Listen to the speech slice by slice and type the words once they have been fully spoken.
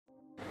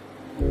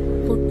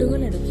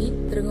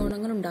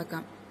ത്രികോണങ്ങൾ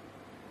ഉണ്ടാക്കാം.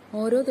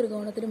 ഓരോ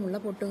ത്രികോണത്തിലുമുള്ള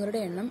പൊട്ടുകളുടെ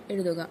എണ്ണം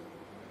എഴുതുക.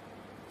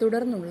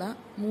 തുടർന്നുള്ള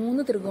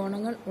 3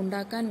 ത്രികോണങ്ങൾ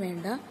ഉണ്ടാക്കാൻ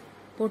വേണ്ട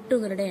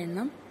പൊട്ടുകളുടെ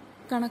എണ്ണം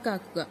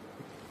കണക്കാക്കുക.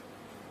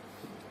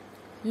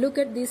 Look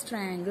at these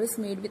triangles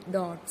made with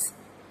dots.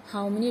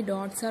 How many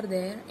dots are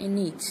there in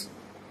each?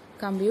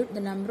 Compute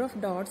the number of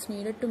dots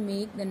needed to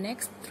make the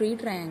next 3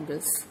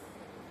 triangles.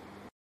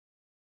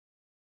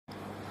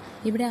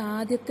 ഇവിടെ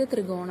ആദ്യത്തെ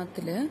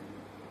ത്രികോണത്തിൽ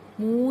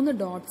 3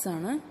 ഡോട്ട്സ്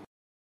ആണ്.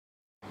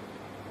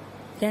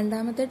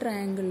 രണ്ടാമത്തെ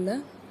ട്രയാങ്കിളിൽ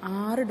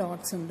 6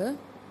 ഡോട്ട്സ് ഉണ്ട്.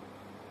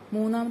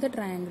 മൂന്നാമത്തെ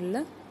ട്രയാങ്കിളിൽ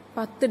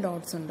 10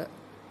 ഡോട്ട്സ് ഉണ്ട്.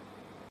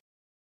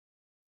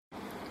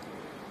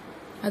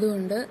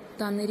 അതുകൊണ്ട്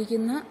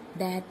തന്നിരിക്കുന്ന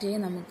ഡാറ്റയെ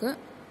നമുക്ക്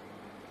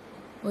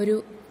ഒരു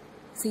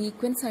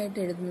സീക്വൻസ് ആയിട്ട്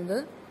എഴുതുന്നത്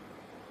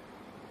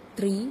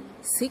 3,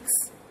 6,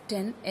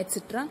 10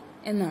 etc.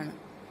 എന്നാണ്.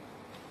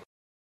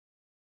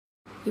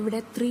 ഇവിടെ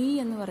 3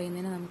 എന്ന്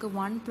പറയുന്നതിന് നമുക്ക്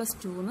 1 +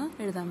 2 എന്ന്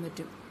എഴുതാൻ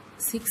പറ്റും.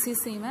 6 is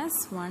same as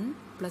 1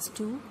 +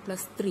 2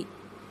 + 3.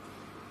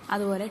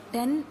 അതുപോലെ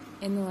 10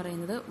 എന്ന്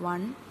പറയുന്നത്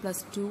 1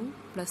 + 2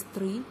 +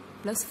 3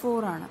 +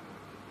 4 ആണ്.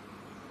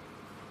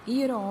 ഈ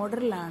ഒരു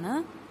ഓർഡറിലാണ്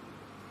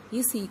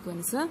ഈ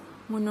സീക്വൻസ്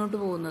മുന്നോട്ട്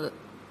പോകുന്നത്.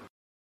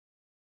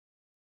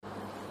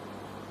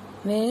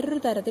 വേറൊരു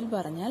തരത്തിൽ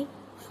പറഞ്ഞാൽ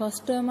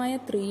ഫസ്റ്റ് ടേമായ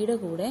 3യുടെ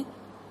കൂടെ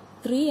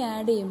 3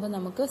 ആഡ് ചെയ്യുമ്പോൾ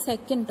നമുക്ക്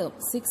സെക്കൻഡ് ടേം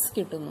 6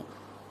 കിട്ടുന്നു.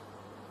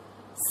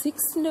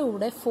 6ന്റെ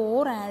കൂടെ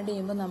 4 ആഡ്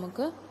ചെയ്യുമ്പോൾ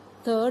നമുക്ക്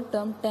തേർഡ്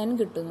ടേം 10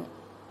 കിട്ടുന്നു.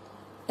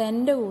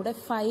 10ന്റെ കൂടെ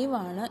 5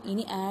 ആണ്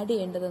ഇനി ആഡ്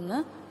ചെയ്യേണ്ടതെന്ന്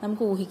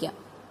നമുക്ക് ഊഹിക്കാം.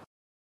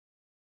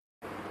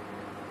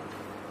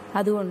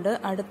 അതുകൊണ്ട്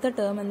അടുത്ത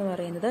ടേം എന്ന്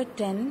പറയുന്നത്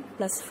 10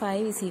 +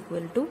 5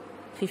 =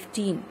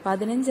 15.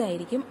 15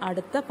 ആയിരിക്കും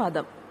അടുത്ത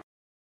പദം.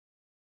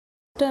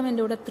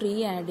 ടേമിൻ്റെ കൂടെ 3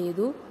 ആഡ്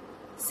ചെയ്തു,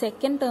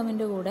 സെക്കൻഡ്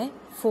ടേമിൻ്റെ കൂടെ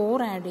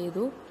 4 ആഡ്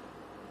ചെയ്തു,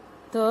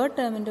 തേർഡ്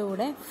ടേമിൻ്റെ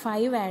കൂടെ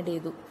 5 ആഡ്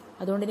ചെയ്തു.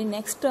 അതുകൊണ്ട് ഇനി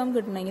നെക്സ്റ്റ് ടേം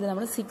കിട്ടണമെങ്കിൽ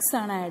നമ്മൾ 6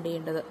 ആണ് ആഡ്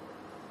ചെയ്യേണ്ടത്.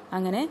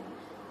 അങ്ങനെ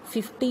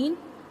 15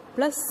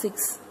 +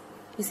 6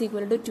 =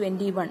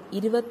 21.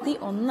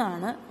 21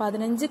 ആണ്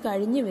 15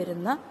 കഴിഞ്ഞ്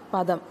വരുന്ന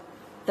പദം,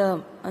 ടേം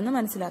എന്ന്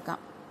മനസ്സിലാക്കാം.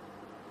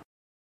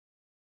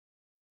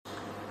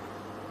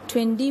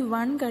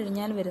 21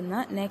 കഴിഞ്ഞാൽ വരുന്ന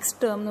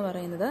നെക്സ്റ്റ് ടേം എന്ന്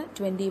പറയുന്നത്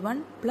 21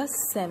 +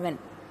 7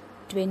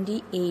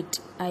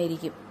 28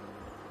 ആയിരിക്കും.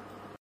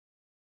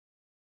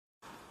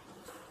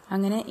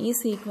 അങ്ങനെ ഈ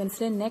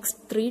സീക്വൻസിലെ നെക്സ്റ്റ്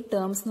 3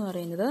 ടേംസ് എന്ന്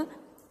പറയുന്നത്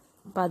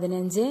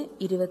 15,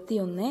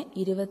 21,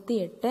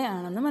 28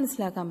 ആണെന്ന്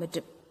മനസ്സിലാക്കാൻ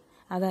പറ്റും.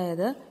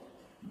 അതായത്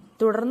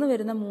തുടർന്ന്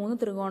വരുന്ന 3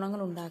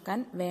 ത്രികോണങ്ങൾ ഉണ്ടാക്കാൻ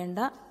വേണ്ട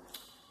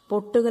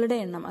പൊട്ടുകളുടെ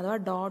എണ്ണം അഥവാ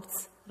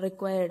ഡോട്ട്സ്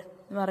റിക്വയർഡ്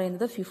എന്ന്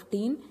പറയുന്നത്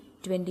 15,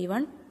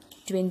 21,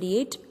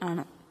 28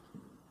 ആണ്.